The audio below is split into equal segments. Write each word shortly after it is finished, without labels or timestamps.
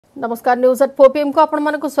नमस्कार news 18 PM को आपण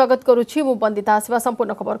मानक स्वागत करुछि मु बंदिता आसीबा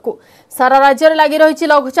संपूर्ण खबर को सारा राज्य रे लागि रहिछि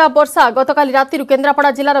लघुचाप वर्षा गतकाली राति रु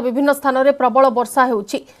केन्द्रापड़ा जिल्लार विभिन्न स्थान रे प्रबल वर्षा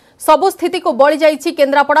हेउछि सबु स्थिति को बळी जाइछि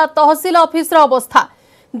केन्द्रापड़ा तहसील ऑफिसर अवस्था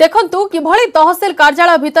देखंतु किभଳି तहसील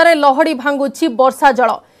कार्यालय भितरे लहड़ी भांगुछि वर्षा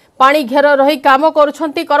जल पानी घेर रही काम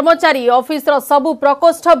करुछंती कर्मचारी ऑफिसर सबु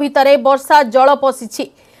प्रकोष्ठ भितरे वर्षा जल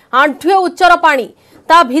पसिछि आंठुए उच्चर पानी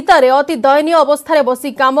ता भितरे अति दयनीय अवस्था रे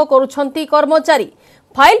बसी काम करुछंती कर्मचारी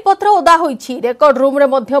फाइल पत्र ओदा होइछि रेकर्ड रूम रे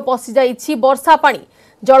मध्य पसि जाइछि वर्षा पानी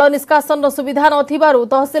जल निष्कासन सुविधा नथिबारु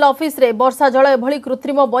तहसील ऑफिस रे वर्षा जल एभली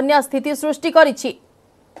कृत्रिम बन्या स्थिति सृष्टि करिछि।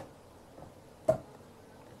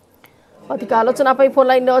 अधिक आलोचना पई फोन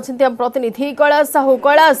लाइन रे अछंती हम प्रतिनिधि कैलाश साहू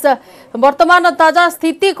कैलाश वर्तमान ताजा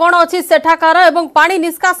स्थिति कोन अछि सेठाकार एवं पानी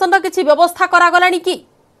निष्कासन किछि व्यवस्था करा गलानी की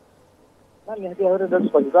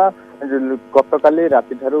गतकाली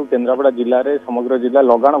राति केन्द्रापड़ा जिले में समग्र जिला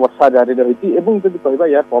लगाण वर्षा जारी रही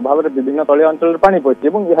यार प्रभाव में विभिन्न तलिया अंचल पानी पड़ी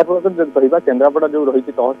और केन्द्रापड़ा जो रही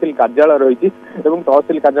तहसील कार्यालय रही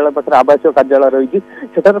तहसील कार्यालय पाखे आवासीय कार्यालय रही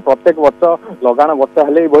प्रत्येक वर्ष लगाण वर्षा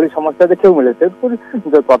हेले ये समस्या देखा मिले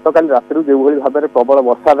गतकाली राति जो भाव में प्रबल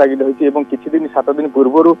वर्षा लगी रही किसी दिन 7 दिन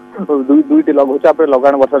पूर्व दुईटी लघुचाप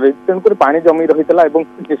लगाण वर्षा रही तेणुक पानी जमी रही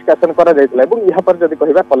निष्कासन कर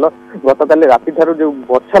कल गतकाली राति जो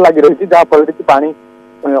वर्षा लगी रही जहाँफल कि पानी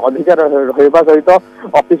अधिकार रहा सहित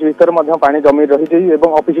ऑफिस भीतर पानी जमी रही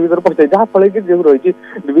ऑफिस भीतर पहुंचे जहाँफल कि जो रही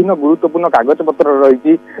विभिन्न गुरुत्वपूर्ण कागज पत्र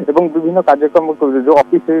रही विभिन्न कार्यक्रम जो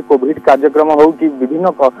ऑफिस कोविड कार्यक्रम हो कि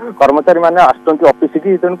विभिन्न कर्मचारी मैंने आसुँच ऑफिस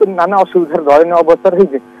की तेणुक नाना असुविधार दयनीय अवस्था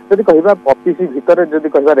रही जदि कह ऑफिस भीतर जदि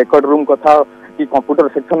कह रेकर्ड रूम कथा कि कंप्यूटर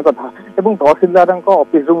सेक्शन कथा एवं तहसीलदार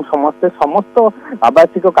ऑफिस रूम समस्त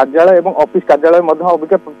आवासिक कार्यालय एवं ऑफिस कार्यालय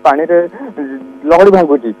अबिका पानी रे लहड़ी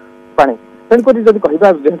भांगुची पानी तेणुक जब कह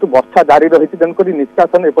जेहेतु वर्षा जारी रही तेणुक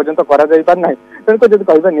निष्कासन एपर्यंत करना तेणुक जब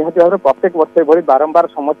कह निहत भाव में प्रत्येक वर्ष ये बारंबार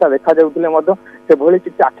समस्या देखा जाऊे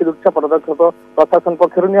किसी आखि दुर्छा पदक्षेप प्रशासन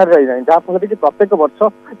पक्षर नि जहाँफल कि प्रत्येक वर्ष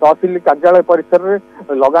तहसील कार्यालय परिसर में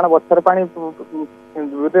लगाण वर्षार पानी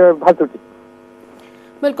भासुची।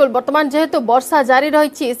 बिल्कुल वर्तमान जेहेतु वर्षा जारी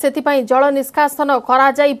रही से जल निष्कासन करा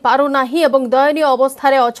जाई पारु नाही एवं दयनीय अवस्था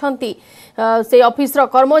अछंती से ऑफिसर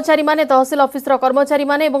कर्मचारी माने तहसील ऑफिसर कर्मचारी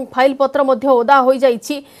माने एवं फाइल पत्र मध्य ओदा होई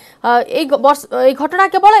जाइछि। ए घटना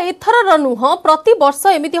केवल एथर नुह प्रति वर्ष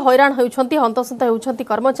एमिति हैरान होउछंती हंतसंत होउछंती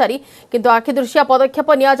कर्मचारी किंतु आखि दृश्य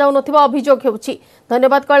पदक्षेप निया जाउ नथिबा अभियोग हेउछि।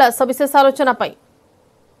 धन्यवाद कैलाश सविशेष आलोचना पई।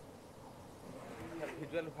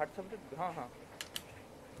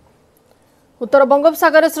 उत्तर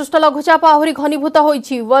बंगोपसागर सृष्ट लघुचाप आहरी घनीभूत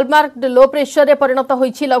होइछि वर्ल्डमार्क लो प्रेशर रे परिणत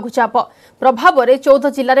होइछि लघुचाप प्रभाव में 14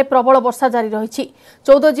 जिले में प्रबल वर्षा जारी रही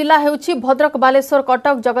 14 जिला हेउछि भद्रक बालेश्वर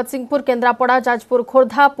कटक जगतसिंहपुर केन्द्रापड़ा जाजपुर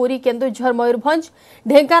खोर्धा पुरी केन्दुझर मयूरभंज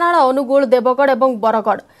ढेंकानाल अनुगुल देवगढ़ और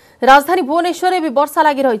बरगढ़ राजधानी भुवनेश्वर में भी वर्षा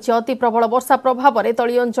लगी रही अति प्रबल वर्षा प्रभाव में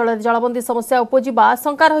तली अंचल जलबंदी समस्या उपजिबा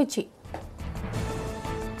आशंका रही।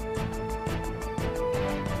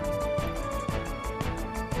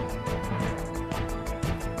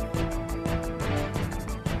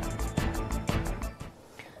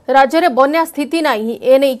 राज्य में बन्या स्थिति नहीं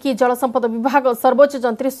एने कि जल संपद विभाग सर्वोच्च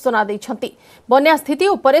जंत्री सूचना देइछंती बन्या स्थिति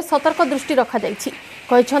उपरे सतर्क दृष्टि रखा जाइछि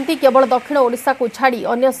कहिछंती केवल दक्षिण ओडिशा को छाड़ी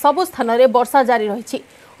अन्य सबु स्थान में वर्षा जारी रही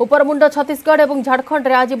उपरमुंड छत्तीसगढ़ और झारखंड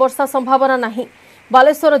में आज वर्षा संभावना नहीं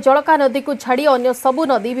बालेश्वर जलका नदी को छाड़ी अन्य सबु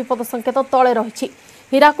नदी विपद संकेत तले रही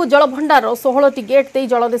हीराकू जलभंडार 16टी गेट दे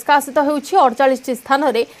जल निष्कासित होउछि 48टी स्थान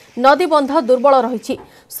में नदी बंध दुर्बल रही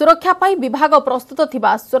सुरक्षा पाई विभाग प्रस्तुत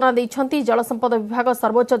थिबा सूचना दैछंती जल संपद विभाग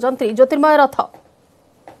सर्वोच्च जंत्री ज्योतिर्मय रथ।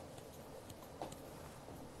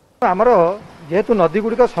 आमर जेहेतु नदी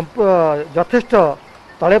गुड़िक यथेष्ट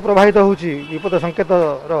तले प्रभावित होउछि विपद संकेत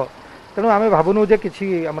तेणु आम भावुनु जे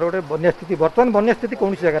किसी आमर गोटे बन्या स्थिति बर्तमान बन्या स्थिति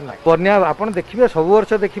कौन जगह ना बन्या आपन देखिए सब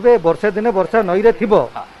वर्ष देखिए वर्षा दिने वर्षा नई रे थिबो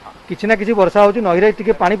किसी ना किसी वर्षा होती नई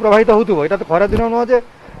टे पानी प्रभावित होता यहाँ तो खरा दिन नुह जे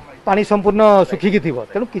पानी संपूर्ण सुखिकी थी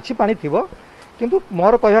तेणु किसी पानी थी किंतु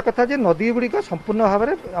मोर कहवा कथा जे नदी गुड़िक संपूर्ण भाव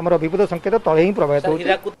में आम विपद संकेत तले ही प्रभावित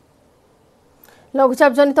हो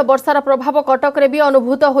लघुचाप जनित वर्षार प्रभाव कटक रे भी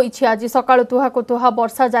अनुभूत होइछि आज सकाळु तुहाको तुहा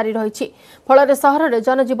वर्षा जारी रहिछि फल सहर में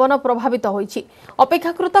जनजीवन प्रभावित होइछि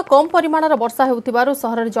अपेक्षाकृत कम परिमाणर वर्षा हेउथिबारु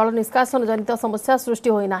सहर जल निष्कासन जनित समस्या सृष्टि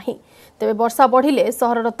होई नाही तेबे वर्षा बढ़िले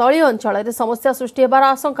सहर तळीय अंचल में समस्या सृष्टि हेबार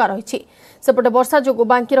आशंका रहिछि सेपटे वर्षा जोगु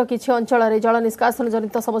बांकीर किछि अंचल में जल निष्कासन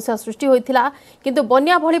जनित समस्या सृष्टि होइथिला किंतु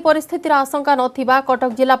बन्या भली परिस्थितिर आशंका नथिबा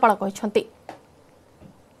कटक जिलापाल कहिसंती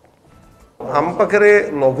आम पाखे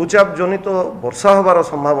लघुचाप जनित वर्षा हबार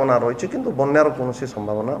संभावना रही किंतु बन्यार कौन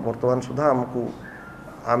संभावना बर्तमान सुधा आमको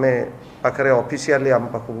आमे पाखरे ऑफिशियली आम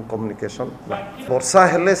पाखक कम्युनिकेशन वर्षा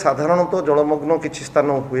हेले साधारणतः जलमग्न किछि स्थान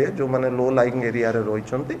हुए जो माने लो लाइंग एरिया रे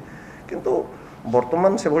रहिसंती किंतु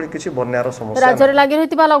वर्तमान से भली किछि बन्यार समस्या राज्य में लगी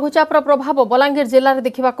रही लघुचापर प्रभाव बलांगीर जिले में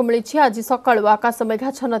देखा मिली। आज सकाळु आकाश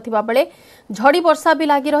मेघाच्छन्न थिबा बेले झड़ी वर्षा भी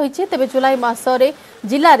लगी रही। तेज जुलाई मासरे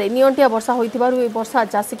जिले में नियंटिया वर्षा होइथिबारु ए वर्षा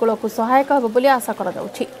चाषी कूल को सहायक हेबो बोली आशा करा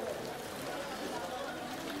जाउछि।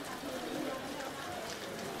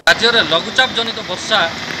 राज्य में लघुचाप जनित वर्षा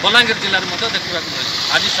बलांगीर जिले में देखा मिली।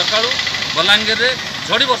 आज सकाळु बलांगीर में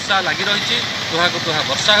झड़ी वर्षा लगी रही। तुहाको तुहा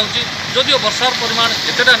वर्षा होउछि। जदिओ वर्षार परिमाण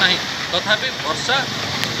एतेटा नहीं तथापि वर्षा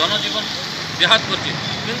जनजीवन व्याहत करछि।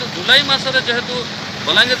 किंतु जुलाई मासरे जेहेतु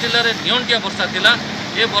बलांगीर जिले में नियंटिया वर्षा थिला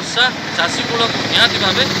ए वर्षा चाषी कूल को निहाती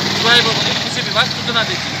भावे सुहाइब बोली कृषि विभाग सूचना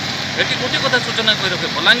देछि। एटी गोटे कथा सूचना कहि रखे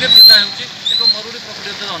बलांगीर जिला हेउछि एक मरुड़ी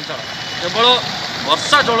प्रकृत अंचल। केवल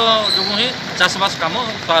वर्षा जल जो ही चाषबास काम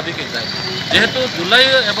स्वाभाविक होता है। जेहेतु जुलाई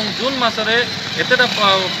एवं जून मासरे एतेटा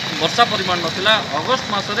वर्षा परिमाण नथिला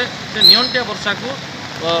अगस्त मासरे से नियंटिया वर्षा को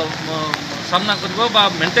सामना करिबो बा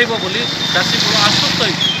मेंटेइबो बोली चाषी को आश्वस्त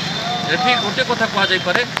होइछि। एठी गोटे कथा कहा जाई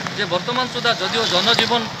पारे जे वर्तमान सुधा जदिओ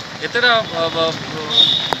जनजीवन एतेटा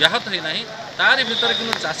व्याहत होई नाही तारि भितर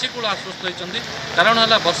किनु चाषी कूल आश्वस्त होइछन्ति। कारण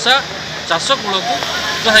हला वर्षा चाष कूल को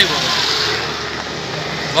सहायब।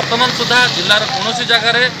 वर्तमान सुधा जिलार कौन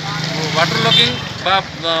जगार वाटर लॉगिंग बा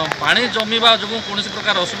पानी जमीवा जो कौन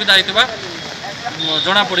प्रकार असुविधा होता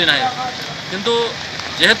जना पड़ना। किंतु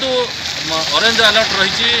जेहेतु ऑरेंज अलर्ट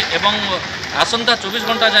रही एवं आसंता 24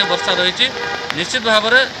 घंटा जाए वर्षा रही निश्चित भाव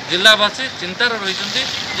में जिलावासी चिंतार रही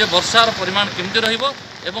जे वर्षार परिमाण केमती रहिबो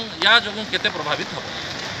एवं या जो केते प्रभावित हो।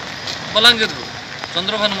 बलांगीर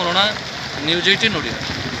चंद्रभानु मरणा न्यूज 18 ओडिया।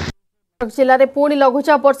 जिले में पुणी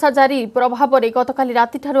लघुचाप वर्षा जारी प्रभाव में गतकाली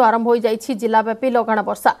राति ठारू आरंभ हो जाइछि जिलाव्यापी लगाण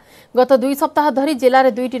वर्षा। गत 2 सप्ताह धरी जिले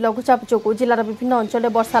में 2टी लघुचाप जोगु जिलार विभिन्न अंचल में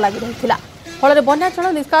वर्षा लगी रही फल बन्या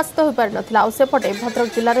जल निष्कासित हो पारि नथिला। सेपटे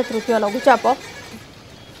भद्रक जिले में तृतीय लघुचाप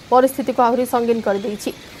परिस्थिति को आहरी संगीन कर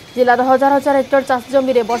देइछि। जिलार हजार हजार हेक्टर चाष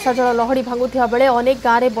जमी में वर्षा जल लहड़ी भांगुथिबा बेले अनेक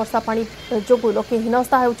गाँव में वर्षा पानी जोगु लोके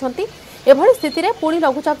हीनस्था हेउछन्ति। एभली स्थिति में पुणी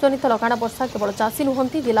लघुचाप जनित लगाण वर्षा केवल चाषी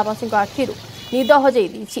नुहंती जिलावासी आखिरु निद हजई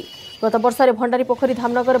देइछि। गत वर्षे भंडारी पोखरी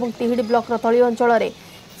धामनगर और तिहिडी ब्लॉक तली अंचल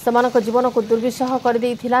में जीवन को दुर्विषह कर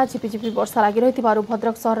झिपिझिपि वर्षा लगी रही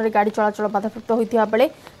भद्रक सहर में गाड़ी चलाचल बाधाप्राप्त होता बेले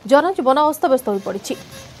जनजीवन अस्तव्यस्त हो पड़ी।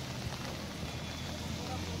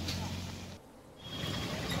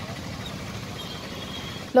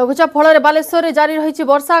 लघुचाप फल बालेश्वर में जारी रही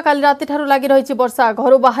वर्षा। काली राति ठारू लगी रही वर्षा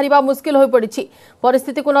घर बाहर मुस्किल हो पड़ी।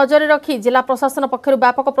 परिस्थिति को नजर रखी जिला प्रशासन पक्षर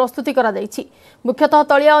व्यापक प्रस्तुति करा जायछि। मुख्यतः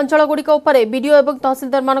तलिया अंचल गुड़िक बीडीओ और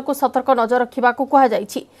तहसिलदार मान सतर्क नजर रखा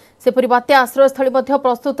सेपरी बात्या आश्रयस्थली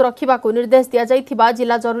प्रस्तुत रखा निर्देश दि जाइथिबा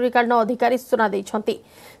जिला जरूरीकालीन अधिकारी सूचना देइछन्ति।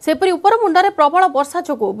 सेपरी उपरमुंडारे प्रबल वर्षा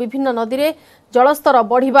जोगु विभिन्न नदी में जलस्तर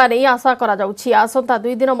बढ़िबा नहीं आशा करा जाउछि। आसंता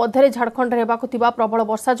 2 दिन मध्य झारखंड हेबाकु थिबा प्रबल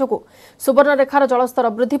वर्षा जोगु सुवर्णरेखार जलस्तर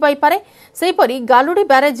वृद्धि पाई पारे। सेहीपरि गालुडी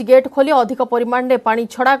ब्यारेज गेट खोली अधिक परिमाण में पानी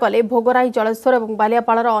छड़ा गले भोगराई जलेश्वर और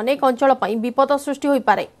बालियापाड़र अनेक अंचल पई विपद सृष्टि होई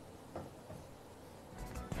पारे।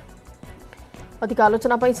 अधिक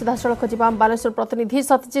आलोचना सीधासख जा बालेश्वर प्रतिनिधि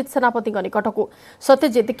सत्यजित सेनापति निकटक।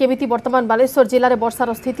 सत्यजित केमिति वर्तमान बालेश्वर जिले में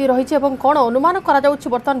वर्षार स्थिति रही कौन अनुमान करा जाउछि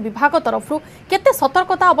वर्तमान विभाग तरफ केते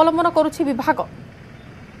सतर्कता अवलंबन करुछि विभाग?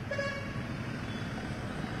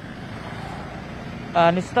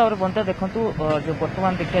 निश्चित भाव में बंता देखु जो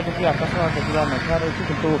वर्तमान देखिए जो आकाश देखा मेघा रही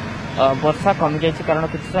किंतु वर्षा कमी जाइए। कारण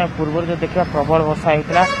किसी समय पूर्व जो देखा प्रबल वर्षा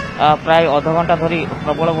होता प्राय अध घंटा धरी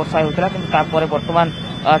प्रबल वर्षा होता कि बर्तमान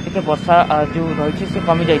टिके वर्षा जो रही से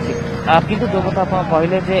कमी जाइए। किंतु जो कथा आप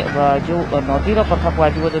कहले जो नदीर कथा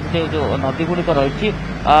कह जो नदी गुड़िक रही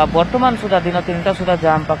वर्तमान सुधा दिन 3टा सुधा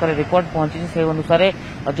जहाँ आम पाखे रिपोर्ट पहुंची से अनुसार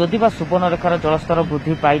जदि सुवर्णरेखार जलस्तर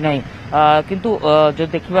वृद्धि पाईना किंतु जो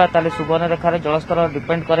देखा सुवर्णरेखार जलस्तर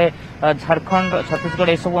डिपेंड करे झारखंड छत्तीसगढ़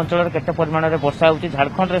ये सब अंचल केते परिमाण में वर्षा होती।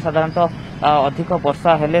 झारखंड में साधारणतः अधिक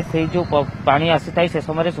वर्षा हेले से जो पानी आसी था से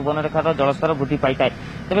समय सुवर्णरेखार जलस्तर वृद्धि पाई था।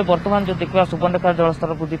 तेज बर्तमान जो देखा सुवर्णरेखार जलस्तर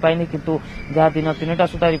वृद्धि पाईनी किंतु जहाँ दिन 3टा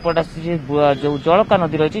सुधा रिपोर्ट आसी जो जलका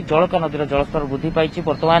नदी रही जलका नदीर जलस्तर वृद्धि पाई।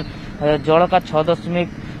 बर्तमान जलका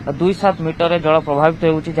 6.27 मीटर जल प्रभावित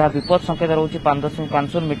होती जहाँ विपद संकेत रोचे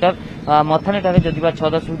 5.50 मीटर। मथानीटारे जदि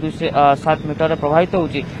 6.27 मीटर प्रभावित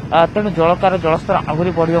होती तेणु जलकार जलस्तर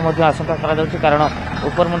आहरी बढ़िया आशंका कारण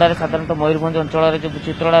उपरमुंडारे साधारणतः मयूरभंज अंचल जो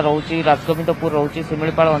चित्रोड़ा रोचे राजगोविंदपुर रोचे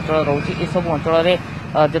शिमिलीपाल अंचल रोचे ये सब अंचल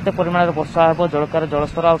जिते परिमाण वर्षा हो जलकार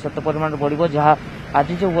जलस्तर आते परिमाण बढ़ जहाँ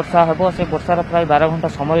आज जो वर्षा हम से वर्षार प्राय 12 घंटा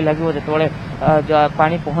समय लगे जिते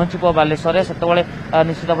पानी पहुंचब बालेश्वर से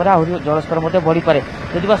निश्चित भाव आहरी जलस्तर बढ़ी पारे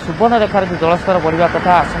जदि सुवर्णरेखार जो जलस्तर बढ़िया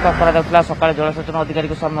कथा आशंका करा सकाଳେ जलसेचन अधिकारी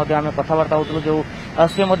आम कथबार्ता होलु जो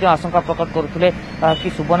सी आशंका प्रकट करुले कि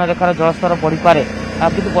सुवर्णरेखार जलस्तर बढ़ी पारे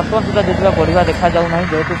कि बर्तमान सुधा देखा बढ़िया देखा जाऊना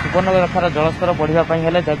जेहेतु सुवर्णरेखार जलस्तर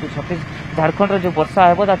बढ़ाई छत्तीस झारखंड जो वर्षा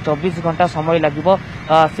है 24 घंटा समय लगे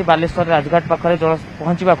सी बालेश्वर राजघाट पाखे जल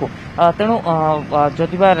पहुंचा तेणु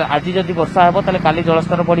जदि आज जदि वर्षा है ताले काली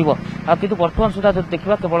जलस्तर बढ़ो किंतु बर्तमान सुधा जो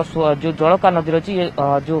देखा केवल जो जलका नदी अच्छी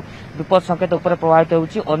जो विपद संकेत उपर प्रभावित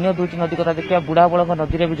होन्य दुईटी नदी कथा देखा बुढ़ाबड़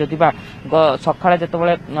नदी में भी जदि सकाଳେ जिते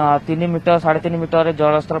 3 मीटर 3.5 मीटर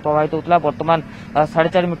जलस्तर प्रभावित होता बर्तमान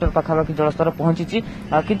 4.5 मीटर पाखापाखि जलस्तर पहुंची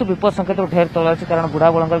किंतु विपद संकेत ढेर तले अच्छी कारण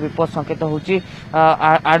बुढ़ाबड़ विपद संकेत हूँ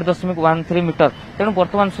 8.13 मीटर तेणु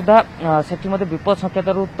बर्तमान सुधा से विपद संकेत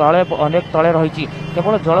तले अनेक तले रही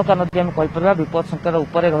केवल जलका नदी आम कहीपर विपद संकेत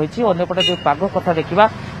उपर रही अंपटे जो पाग कथा देखा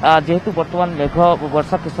जेहेतु बर्तमान मेघ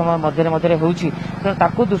वर्षा किस समय मध्य मध्य होती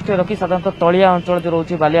दृष्टि रखी साधारणतः तलिया अंचल जो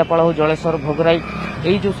रोचे बालियापाड़ हो जलेश्वर भोगराई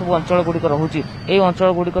यही जो सब अंचल गुड़िक रोचे यही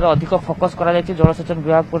अंचल गुड़िक अधिक फोकस कर जलसेचन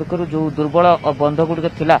विभाग गुड़िक जो दुर्बल बंध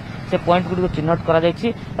गुड़िक थिला से पॉइंट गुड़िक चिन्हट कर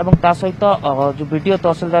सहित जो वीडियो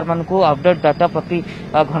तहसिलदार मान अपडेट डाटा प्रति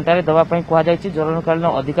घंटे देवाई कहुई जलकालीन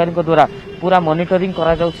अधिकारी द्वारा पूरा मॉनिटरिंग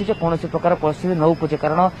करा कौन प्रकार परिस्थिति न उपजे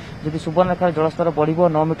कारण जदि सुवर्णरेखार जलस्तर बढ़ो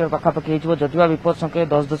 9 मीटर पाखापाखि जदिवा विपद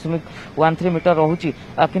संकेत 10.13 मीटर रोचे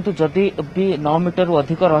किंतु जदि भी 9 मीटर रु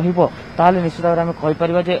अधिक रही निश्चित भाव में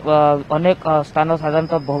कहीपर अनेक स्थान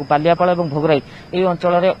साधारणतः बालियापाड़ और भोगराई यही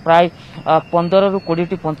अंचल प्राय 15 रु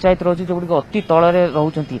 20 पंचायत रही जो गुड़िक अति तले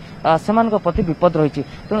रोचे से प्रति विपद रही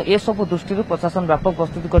तेणु ए सब दृष्टि प्रशासन व्यापक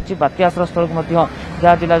प्रस्तुति कर बात्या आश्रय स्थल को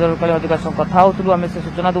जहाँ जिला जलकालीन अधिकारी कथा होलु आम से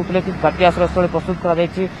सूचना दूसरे कि बात्या आश्रय स्थल प्रस्तुत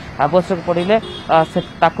कर आवश्यक पड़े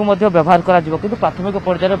व्यवहार कर प्राथमिक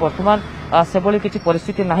पर्यायर बर्तमान से भली किसी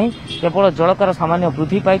परिस्थिति नहीं केवल जलकार सामान्य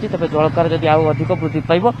वृद्धि पाई तेज जलकार जदि आउ अधिक वृद्धि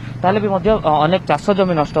पाइब ताले भी अनेक चाष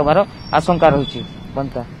जमी नष्ट होबार आशंका रही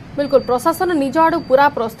बंता बिल्कुल प्रशासन निज आड़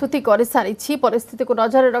पूरा प्रस्तुति कर सारी परिस्थिति को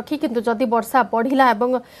नजर रखी किंतु जदि वर्षा बढ़िला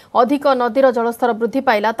एवं अधिक नदीर जलस्तर वृद्धि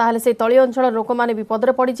पाइला ताहले से तली अंचल लोक मैंने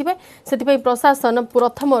विपदरे पड़े से प्रशासन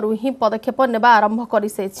प्रथम ही पदक्षेप नेबा आरंभ कर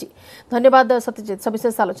धन्यवाद सत्यजित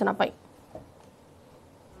सविशेष आलोचना पाई।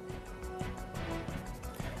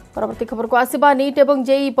 परवर्ती खबर को आसिबा नीट एवं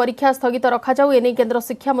जेई परीक्षा स्थगित रखा जाऊ एने केंद्र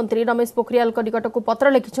शिक्षा मंत्री रमेश पोखरियाल निकट को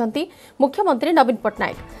पत्र लिखिछंती मुख्यमंत्री नवीन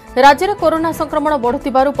पट्टनायक राज्य में कोरोना संक्रमण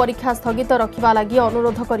बढ़ुतिबारु परीक्षा स्थगित रखिबा लागि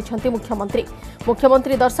अनुरोध करिछंती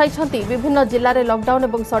मुख्यमंत्री दर्शाइछंती विभिन्न जिल्ला रे लॉकडाउन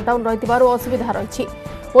एवं शटडाउन रहितिबारु असुविधा रहिछि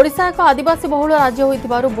ओडिशा एक आदिवासी बहुल राज्य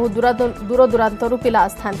होइतिबारु बहुत दूर दूरांतरु पिला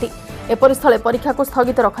आस्थांती एपरि स्थले परीक्षा को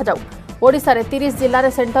स्थगित रखा जाऊ ओडिशा रे 30 जिल्ला रे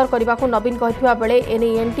सेंटर करने को नवीन कहिथिबा बेले एने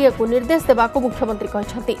एनटीए को निर्देश देबा को मुख्यमंत्री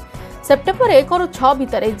कहछंती सेप्टेम्बर 1 रु 6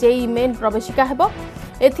 भितर जेई मेन प्रवेशिका हेबो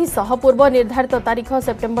एथि सह पूर्व निर्धारित तारीख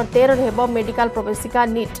सेप्टेम्बर 13 रे हेबो मेडिकल प्रवेशिका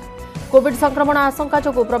नीट कोविड संक्रमण आशंका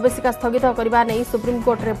जोगु प्रवेशिका स्थगित करबा नै सुप्रीम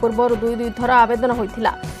कोर्ट रे पूर्व दुई थर आवेदन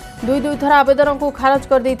होइथिला दुई थर आवेदन को खारज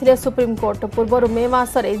कर दैथिले सुप्रीम कोर्ट पूर्व मे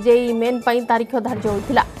मासरे जेई मेन पई तारीख धार्य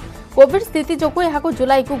होइथिला कोविड स्थिति जोगु यहां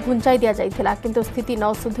जुलाई को घुंचाई दिया जाइथिला किंतु स्थिति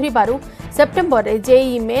न सुधुरिबारु सेप्टेम्बर रे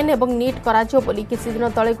जेई मेन एवं नीट कराजियो बोली किछि दिन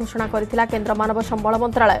तळे घोषणा करिथिला केंद्र मानव संबल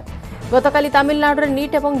मंत्रालय गतकाली तमिलनाडु रे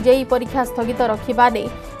नीट एवं जेई परीक्षा स्थगित रखिबा नै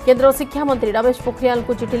केंद्र शिक्षा मंत्री रमेश पोखरियाल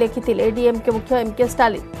को चिठी लिखिथिले डीएमके मुख्य एमके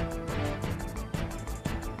स्टालिन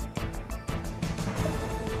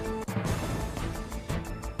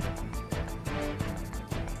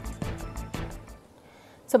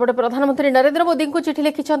सेपटे प्रधानमंत्री नरेंद्र मोदी को चिठी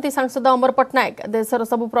लिखिछंती सांसद अमर पट्टनायक देशर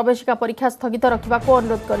सबु प्रवेशिका परीक्षा स्थगित रखिबा को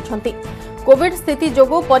अनुरोध करिछंती कोविड स्थिति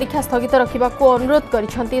जोगु परीक्षा स्थगित रखिबा को अनुरोध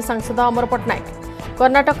करिछंती सांसद अमर पट्टनायक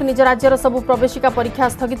कर्नाटक निज राज्यर सबु प्रवेशिका परीक्षा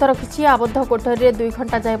स्थगित रखिछि आबद्ध कोठरी रे 2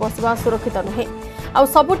 घंटा जाय बसवा सुरक्षित नुहे आ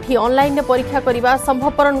सबुठी ऑनलाइन रे परीक्षा करिबा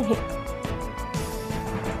संभवपर नुहे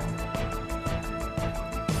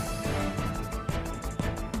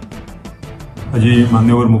आज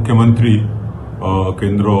माननीय मुख्यमंत्री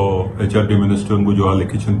केंद्र एचआरडी मिनिस्टर को जो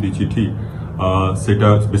लिखिछंती चिठी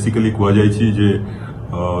सेटा बेसिकली कुआ जायछि जे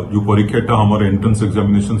जो परीक्षाटा हमर एंट्रेंस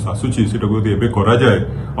एग्जामिनेशन आसुछि सेटा को एबे करा जाय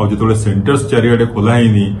और जेतोले सेंटर्स चारियाडे खोला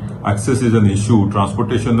हैनी access is an issue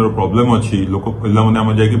transportation row problem अछि लोक पिला माने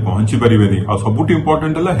हम जाय कि पहुंची परिबेनी और सबुटी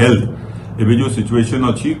इंपोर्टेंट हला हेल्थ एबे जो सिचुएशन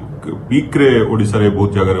अच्छी पीक रे ओडिसा रे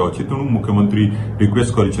बहुत जगह रे अच्छी तेणु मुख्यमंत्री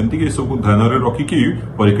रिक्वेस्ट करिसेंती कि सब ध्यान रे रखिकी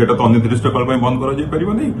परीक्षाटा तो अनिर्दिष्ट काल बंद करा जाय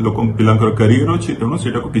परिबो नै लोक पिलांकर करियर अछि तेणु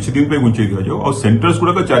सेटा को किछि दिन पे गुंचै दिया जाओ और सेंटर्स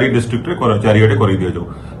गुडा को 4 डिस्ट्रिक्ट रे चारियाडे करि दिया जाओ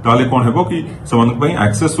ताले कोन हेबो कि समान पई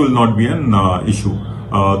access will not be an issue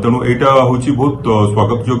तेणु एटा होछि बहुत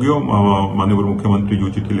स्वागत योग्य माननीय मुख्यमंत्री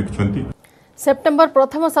जो चिठी लिखिसंती। सेप्टेम्बर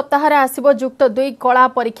प्रथम सप्ताह रे आसीबो युक्त 2 कला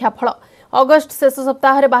परीक्षा फल अगस्त शेष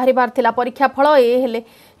सप्ताह रे बाहरिबार थिला परीक्षा फल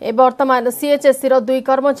ए वर्तमान सीएचएससी रो 2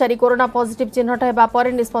 कर्मचारी कोरोना पॉजिटिव चिन्हट हेबा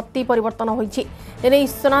पर निष्पत्ति परिवर्तन होईछि एने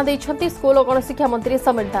सूचना दैछंती स्कूल और गणशिक्षा मंत्री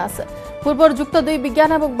समीर दास पूर्व युक्त 2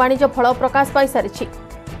 विज्ञान और वाणिज्य फल प्रकाश पाई सारिछि।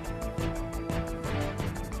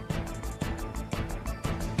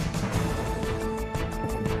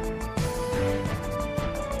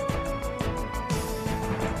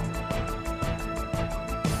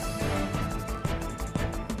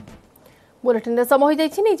 बुलेटिन समय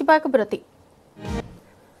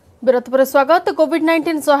विरति पर स्वागत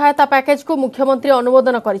कोविड-19 सहायता पैकेज को मुख्यमंत्री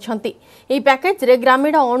अनुमोदन करिसेंती। एही पैकेज रे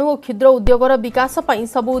ग्रामीण अणु और क्षुद्र उद्योगर विकास पई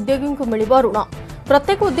सब उद्योगी को मिलिबो ऋण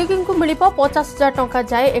प्रत्येक उद्योगी को मिलिबो 50,000 टंका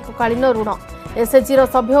जाए एककालीन ऋण एसएचजी रो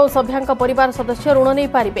सभ्य और सभ्यांक परिवार सदस्य ऋण नै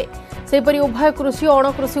पारिबे सेपरि उभय कृषि और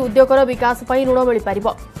अणकृषि उद्योगर विकास पई ऋण मिलि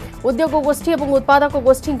पारिबो उद्योग गोष्ठी और उत्पादक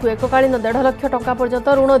गोष्ठी को एककालीन 1.5 लाख टंका पर्यंत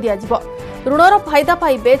ऋण दियाजिबो ऋणर फायदा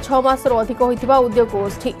पाइबे 6 मास अधिक होइतिबा उद्योग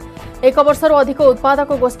गोष्ठी 1 वर्ष अधिक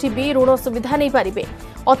उत्पादक गोष्ठी भी ऋण सुविधा नहीं पारिबे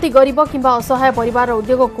अति गरीब किंबा असहाय परिवार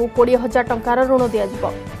उद्योग को 20,000 टंकार ऋण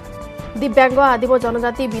दियाजिबो दिव्यांग आदिम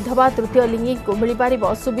जनजाति विधवा तृतीय लिंगी को मिलि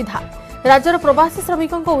पारिबो सुविधा राज्यर प्रवासी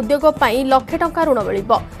श्रमिकों उद्योग पई लाख टंका ऋण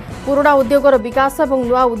मिलिबो पुराना उद्योगर विकास और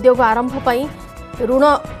नुआ उद्योग आरंभ पई ऋण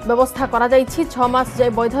व्यवस्था करा जाइछि 6 मास जाय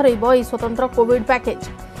वैध रहिबो ई स्वतंत्र कोविड पैकेज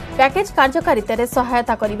कार्यकारिता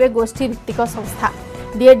सहायता करिवे गोष्ठी भित्तिक संस्था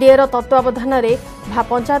डीएडीए रो तत्वावधान रे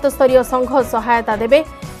पंचायत स्तरीय संघ सहायता देबे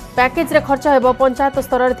पैकेज रे खर्च हेबो पंचायत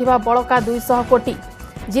स्तर रे थिबा बळका 200 कोटी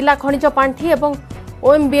जिला खनिज पांठी एवं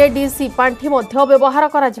ओएमबीएडीसी पांठी मध्य व्यवहार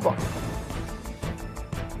करा जिवो।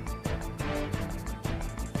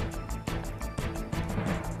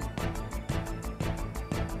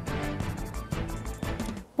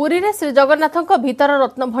 पुरी रे श्री जगन्नाथଙ୍କ भीतर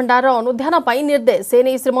रत्न भंडार अनुध्यान पाई निर्देश से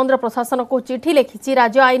नहीं श्रीमंदिर प्रशासन को चिठी लिखिछि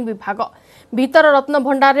राज्य आईन विभाग भीतर रत्न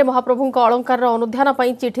भंडार रे महाप्रभुଙ୍କ अलंकार अनुध्यान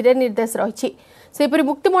पाई चिठी रे निर्देश रहिछि सेपरि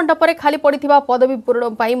मुक्ति मंडप रे खाली पड़िथिबा पदवी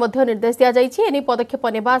पूरण पाई मध्य निर्देश दिया जाइछि एनी पदक्षेप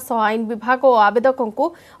नेबा सह आईन विभाग और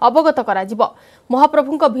आवेदकଙ୍କୁ अवगत करा जिवो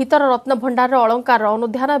महाप्रभुଙ୍କ भीतर रत्न भंडार अलंकार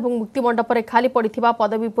अनुध्यान एवं मुक्ति मंडप रे खाली पड़िथिबा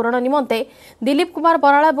पदवी पूरण निमंते दिलीप कुमार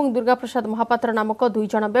बराला एवं दुर्गा प्रसाद महापात्र नामक 2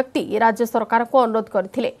 जण व्यक्ति राज्य सरकार को अनुरोध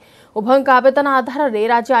करथिले उभयଙ୍କ आवेदन आधार रे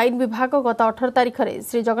राज्य आईन विभाग गत 18 तारिख रे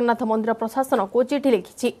श्री जगन्नाथ मंदिर प्रशासन को चिठी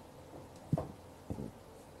लिखिछि।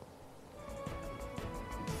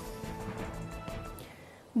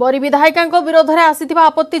 बरी विधायिका विरोध में आसीथिबा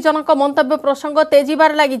आपत्तिजनक मंतव्य प्रसंग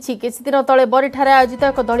तेजीबार लागिछि किछि दिन तले बरीठारे आयोजित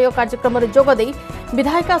एक दलीय कार्यक्रम में जोगदे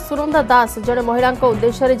विधायिका सुनंदा दास जड़े महिला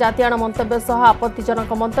उद्देश्य जातिआण मंतव्य सह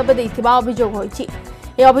आपत्तिजनक मंतव्य देइथिबा अभियोग होइछि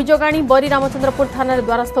ए अभियोग आनी बरी रामचंद्रपुर थाना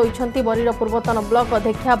द्वारस्थ होइछंती बरीर पूर्वतन ब्लॉक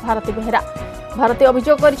अध्यक्षा भारती बेहेरा भारती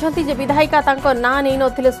अभियोग करिछंती जे विधायिका तांको ना नै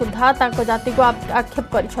नथिले सुद्धा तांको जाति को आक्षेप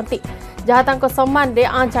करिछंती जहा तांको सम्मान रे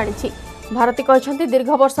आंच आनिछि भारती कहते दीर्घ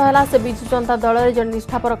वर्ष है से विजु जनता दल में जन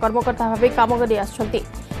निष्ठापर कर्मकर्ता भाव काम कर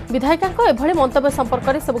विधायिका एभली मंतव्य संपर्क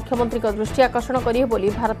में से मुख्यमंत्री दृष्टि आकर्षण करेंगे बोली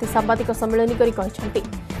भारती सांबादिक सम्मेलन कर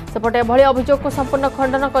सेपटे एभली अभियोग को संपूर्ण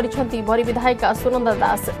खंडन कर बरी विधायिका सुनंदा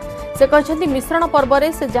दास से कहते मिश्रण पर्व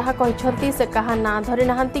में से जहाँ कहते से क्या ना धरी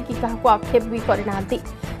ना कि क्या आक्षेप भी करना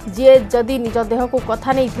जी जदि निज देह को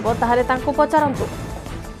कथा नहीं थो पचारतु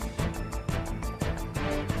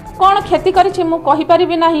कौन क्षति करी मु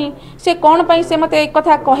कहि नाही से कौन पाई से मते एक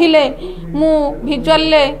कथा कहिले मु विजुअल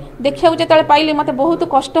ले देखिया जेतले पाइली मते बहुत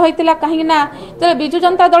कष्ट होइतिला कहीं ना तो बिजु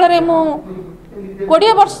जनता दल रे मु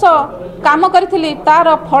 20 वर्ष काम करथिली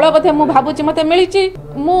तार फल बधे मु भाबुची मते मिलिची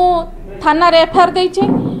मु थाना रे एफआईआर देइची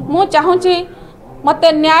मु चाहूची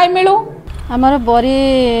मते न्याय मिलू। हमर बरी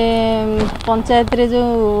पंचायत रे जो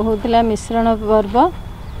होतिला मिश्रण पर्व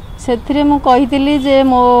से मु कही जे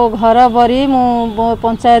मो घर बरी मो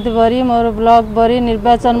पंचायत बरी मोर ब्लॉक बरी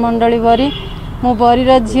निर्वाचन मंडली बरी मो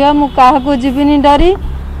बरी झील मु क्या जीविनी डरी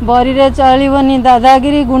बरी रे चलनी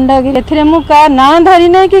दादागिरी गुंडागिरी एथिरे मु का ना धरी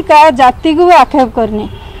ना कि का जाति को आक्षेप करनी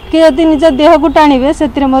कि यदि निज देह को टाणिबे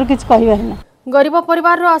से मोर किछ कहिबार ना। गरीब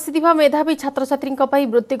परिवार आसिथिबा मेधावी छात्र छात्रींक पई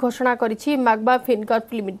वृत्ति घोषणा करिछि माग्मा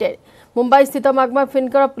फिनकॉर्प लिमिटेड मुंबई स्थित माग्मा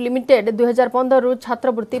फिनकॉर्प लिमिटेड 2015 रु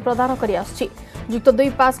छात्रवृत्ति प्रदान करि आछि युक्त 2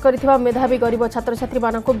 पास करिथिबा मेधावी गरीब छात्र छात्री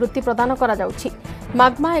मानक वृत्ति प्रदान करा जाउछि।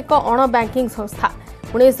 माग्मा एक अण बैंकिंग संस्था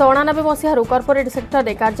 1999 मसीह कॉर्पोरेट सेक्टर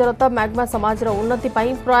में कार्यरत मैग्मा समाज उन्नति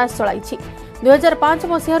प्रयास चलाई 2005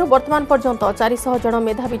 मसीह वर्तमान पर्यंत 400 जन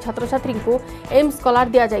मेधावी छात्र छात्री को एम्स स्कॉलर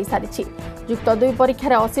दि जा सारी युक्त 2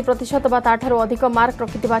 परीक्षार 80% बा ताठारू अधिक मार्क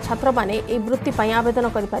रखिथिबा छात्र माने ए वृत्ति पई आवेदन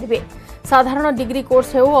करिपारिबे। साधारण डिग्री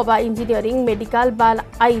कोर्स हेउ अबा इंजीनियरिंग मेडिकल बा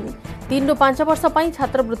आईन 3 रु 5 वर्ष पई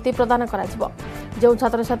छात्रवृत्ति प्रदान कराजिबो। जो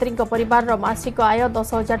छात्र छात्री परिवार मासिक आय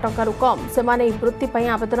 10,000 टंका रु कम से माने वृत्ति पई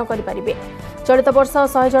आवेदन करिपारिबे। चलित वर्ष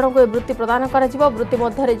 100 जन को वृत्ति प्रदान कराजिबो। वृत्ति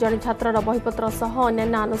मध्य जन छात्रर बहीपत्र सह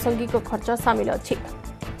अन्य आनुषंगिक खर्च शामिल अछि।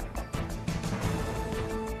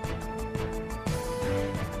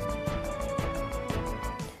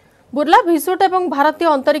 बुर्ला भिसुट एवं भारतीय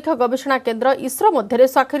अंतरिक्ष गवेषणा केन्द्र इसरो मध्य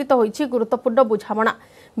स्वाक्षरित होइछि गुरुत्वपूर्ण बुझामणा।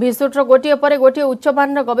 भिसुट्र गोटे पर गोटे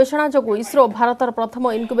उच्चमान गवेषणा जोगु इसरो भारतर प्रथम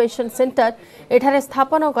इनक्युबेशन सेंटर एठारे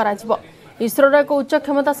स्थापन कराजिबो। इसरोर एक उच्च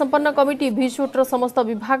क्षमता संपन्न कमिटी भिसुट्र समस्त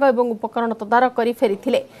विभाग एवं उपकरण तदारख करी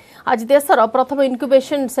फेरिथिले। आज देशर प्रथम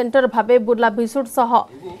इनक्युबेशन सेंटर भाबे बुर्ला भिसुट सह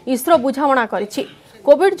इसरो बुझामणा करिछि।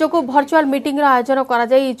 कोविड जोगु वर्चुअल मीटिंग आयोजन करा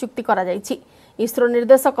जाई चुक्ति करा जाइछि। इसरो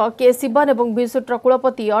निर्देशक के शिवन एवं भिसुट्र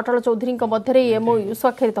कुलपति अटल चौधरी मध्य एमओयू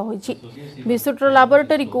स्वाक्षरित होइछि। भिसुट्र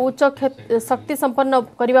लैबोरेटरी को उच्च शक्ति संपन्न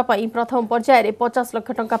करने प्रथम पर्यायर 50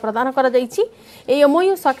 लाख टंका प्रदान करा जाइछि।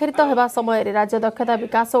 एमओयू स्वाक्षरित होगा समय राज्य दक्षता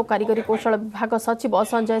विकास और कारीगरी कौशल विभाग सचिव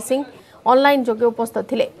संजय सिंह ऑनलाइन जोगे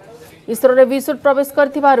उपस्थित थिले। इसरो रे भिसुट प्रवेश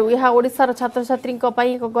करथिबारु यह ओडिशार छात्र छात्री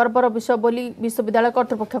एक गर्वर विषय बोली विश्वविद्यालय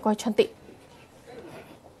कर्तृपक्ष कहछन्ति।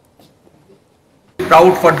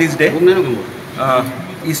 Proud for this day.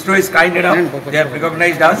 ISRO is kind enough. They have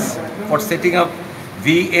recognized us for setting up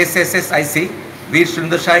VSSSIC, Veer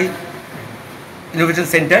Sundarsai Innovation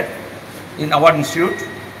Center in our institute.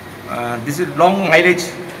 This is long mileage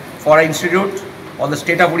for our institute or the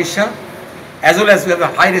state of Odisha, as well as we have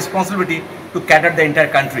a high responsibility to cater the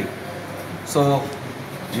entire country. So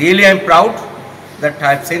really I am proud that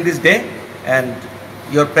I have seen this day, and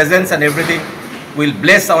your presence and everything will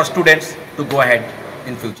bless our students to go ahead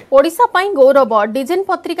in future. Odisha pi Gaurav design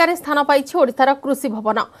पत्रिका रे स्थान पाइछि ओडिशार कृषि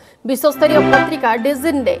भवन। विश्वस्तरीय पत्रिका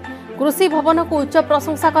design रे कृषि भवन को उच्च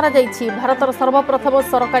प्रशंसा करा जाइछि। भारतर सर्वप्रथम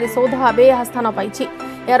सरकारी सौध भाबे यह स्थान पाइछि।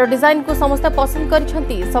 यार डिजाइन को समस्त पसंद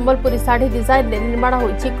करिसंती। संबलपुरी साड़ी डिजाइन रे निर्माण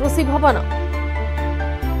होइछि कृषि भवन।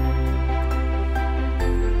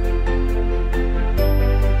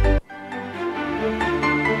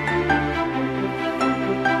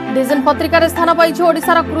 डिजिन पत्रिका रे स्थान पाइछि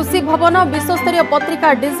ओडिशार कृषि भवन। विश्वस्तरीय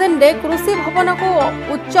पत्रिका डिजिन रे कृषि भवन को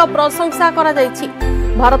उच्च प्रशंसा करा जाइछि।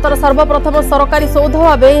 भारतर सर्वप्रथम सरकारी सौध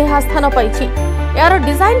भाबे यह स्थान पाइछि। यार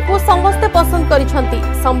डिजाइन को समस्त पसंद करिसंती।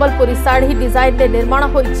 संबलपुरी साड़ी डिजाइन रे निर्माण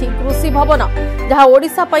होइछि कृषि भवन, जहा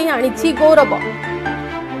ओडिशा पई आनिछि गौरव।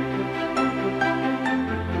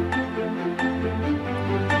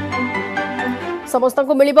 समस्त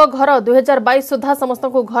को मिलिबो घर 2022 सुधा समस्त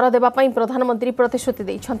को घर देबा पई प्रधानमंत्री प्रतिश्रुति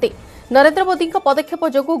दैछंती। नरेंद्र मोदी को पदक्षेप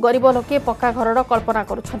जोगु गरीब लोके पक्का घरर कल्पना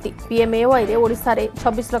करुछंती। पीएमएवाई रे ओडिसा रे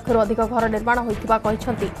 26 लाख रु अधिक घर निर्माण होइतिबा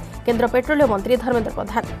कहिसंती केंद्र पेट्रोलियम मंत्री धर्मेंद्र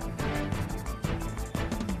प्रधान।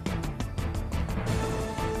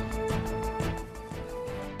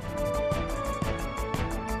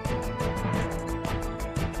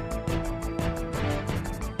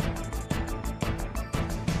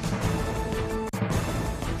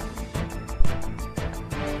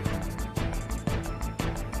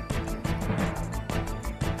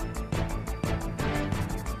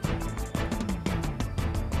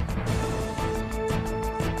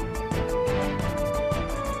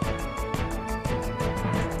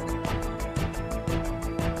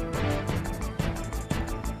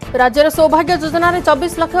 राज्य सौभाग्य योजना रे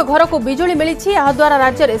 24 लाख घर को बिजुली मिली। यह द्वारा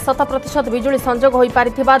राज्य में 100% बिजुली संजोग हो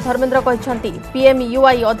पारिथिबा धर्मेंद्र कहते।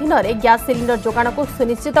 पीएमयूआई अधीन रे गैस सिलिंडर जोगाण को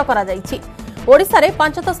सुनिश्चित करा जाइछि। ओडिशा रे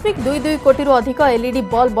 5.22 कोटी रु अधिक एलईडी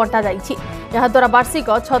बल्ब बंटा जाइछि। यह द्वारा वार्षिक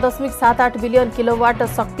 6.78 बिलियन किलोवाट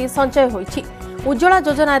शक्ति संचय होइछि। उज्ज्वला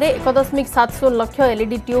योजना रे 1.70 लाख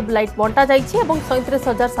एलईडी ट्यूब लाइट बंटा जाइछि एवं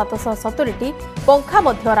 37,770 पंखा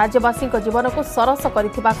मध्य राज्यवासी जीवन को सरस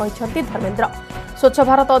करिथिबा कहिसंती धर्मेंद्र। स्वच्छ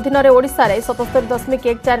भारत अधीन रे ओडिशा रे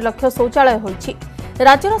 77.14 लाख शौचालय होइछि।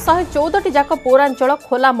 राज्यर 114 जाक पौरांचल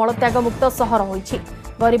खोला मलत्याग मुक्त सहर होइछि।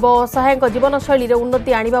 गरीब और असहाय जीवनशैली रे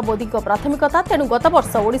उन्नति आनिबा मोदी प्राथमिकता। तेणु गत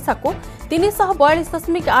वर्ष ओडिशा को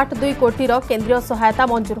 342.82 कोटी केंद्रीय सहायता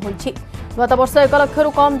मंजूर होइछि। गत वर्ष 1 लाख रु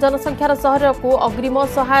कम जनसंख्यार सहर को अग्रिम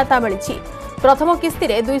सहायता मिलिछि। प्रथम किस्ती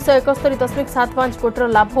रे 271.75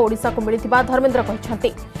 कोटी लाभ ओडिशा को मिलिथिबा धर्मेंद्र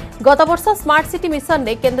कहछंती। गत वर्ष स्मार्ट सिटी मिशन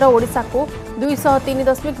रे केंद्र ओडिशा को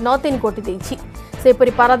 203.93 कोटी देइछि।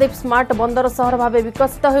 सेपरि पारादीप स्मार्ट बंदर सहर भावे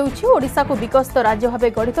विकसित होउछि। ओडिशा को विकसित राज्य भावे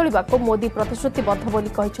गढ़ी तोलिबा को मोदी प्रतिश्रुतिबद्ध बोली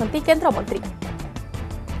कहछंती केंद्र मंत्री।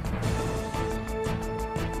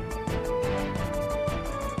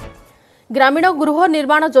 ग्रामीण गृह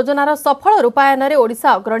निर्माण योजनार सफल रूपायन में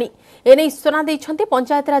ओडिशा अग्रणी एने सूचना देइछन्ति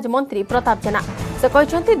पंचायतराज मंत्री प्रताप जेना से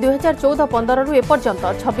कहते 2014-15 रु एपर्यंत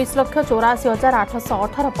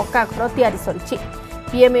 26,84,818 पक्का घर तैयारी सरिछि।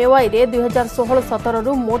 पीएमएवाई रे 2016-17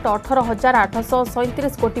 रु मोट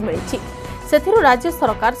 18,837 कोटी मिलिछि। सेथिरु राज्य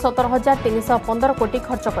सरकार 17,315 कोटी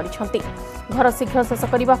खर्च करिछन्ति। घर शीघ्र शेष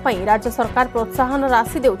करिबा पई राज्य सरकार प्रोत्साहन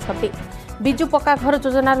राशि देउछन्ति। बिजु पक्का घर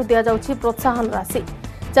योजना रु दिया जाउछि प्रोत्साहन राशि।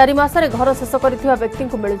 4 मासरे घर शेष करिथिबा व्यक्ति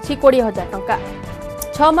को मिलुछि 20,000 टंका।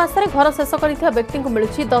 6 मासरे घर शेष करिथिबा व्यक्ति को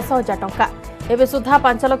मिलुछि 10,000 टंका। एबे सुधा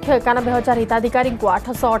 5,91,000 हिताधिकारी को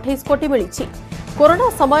 828 कोटी मिलिछि। कोरोना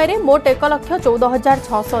समय रे मोट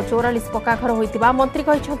 1,14,644 पक्का घर होइतिबा मंत्री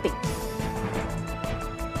कहिछन्ति।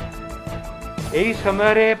 एही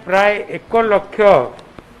समय रे प्राय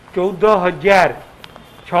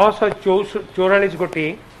 1,14,644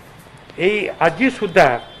 कोटी एही आज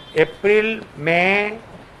सुधा एप्रिल मई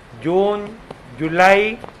जून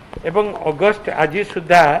जुलाई एवं अगस्त आज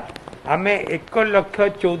सुधा आमे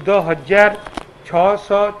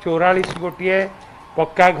 1,14,644 गोटे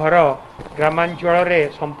पक्का घर ग्रामांचल रे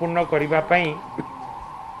संपूर्ण करिबा पई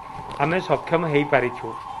आमे सक्षम हेई पारिछु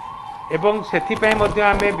एवं सेथि पई मध्ये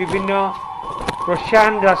आमे विभिन्न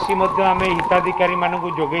प्रोत्साहन राशि मध्ये आमे हिताधिकारी मानकु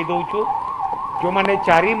जोगै दउछु। जो माने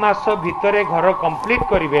 4 मास भितरे घर कंप्लीट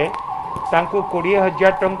करिवे तांकु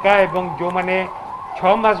 20,000 टंका एवं जो माने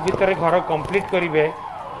 6 मास भितरे घर कंप्लीट करिवे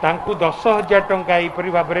तांकु 10,000 टंका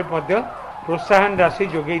एपरि भाबरे मध्ये प्रोत्साहन राशि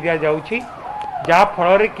जोगै दिया जाउछि। जा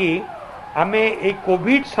फल कि आमे ए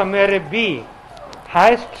कोविड समय रे भी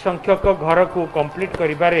हाईएस्ट संख्यक घर को कंप्लीट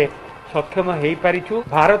करिबारे सक्षम हेई पारिछु।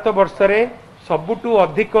 भारत वर्ष रे सबुटु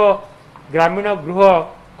अधिक ग्रामीण गृह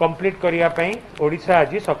कंप्लीट करिया पई ओडिशा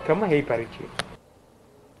आज सक्षम हेई पारिछि।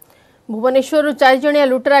 भुवनेश्वर 4 जणिया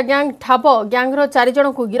लुटेरा गैंग ठाब गैंगर 4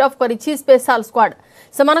 जन को गिरफ्त करिछि स्पेशल स्क्वाड।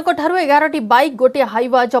 सेमानक ठारु 11टी बाइक गोटे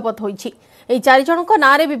हाइवा जबत होइछि। एही 4 जनक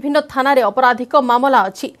नारे विभिन्न थाना रे अपराधिक मामला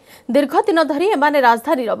अछि। दीर्घ दिन धरी एमाने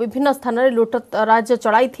राजधानी रो विभिन्न स्थान रे लुट राज्य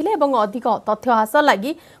चलाइथिले एवं अधिक तथ्य हासिल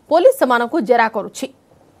लागि पुलिस सेमानक जेरा करूछि।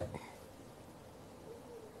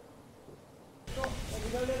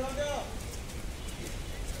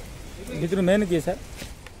 भितर मेन की सर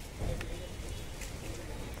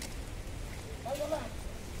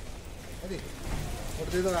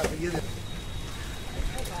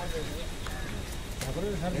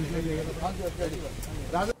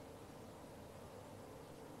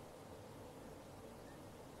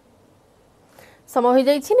समय हो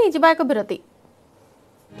जाइछि नै जिबा एक विरति।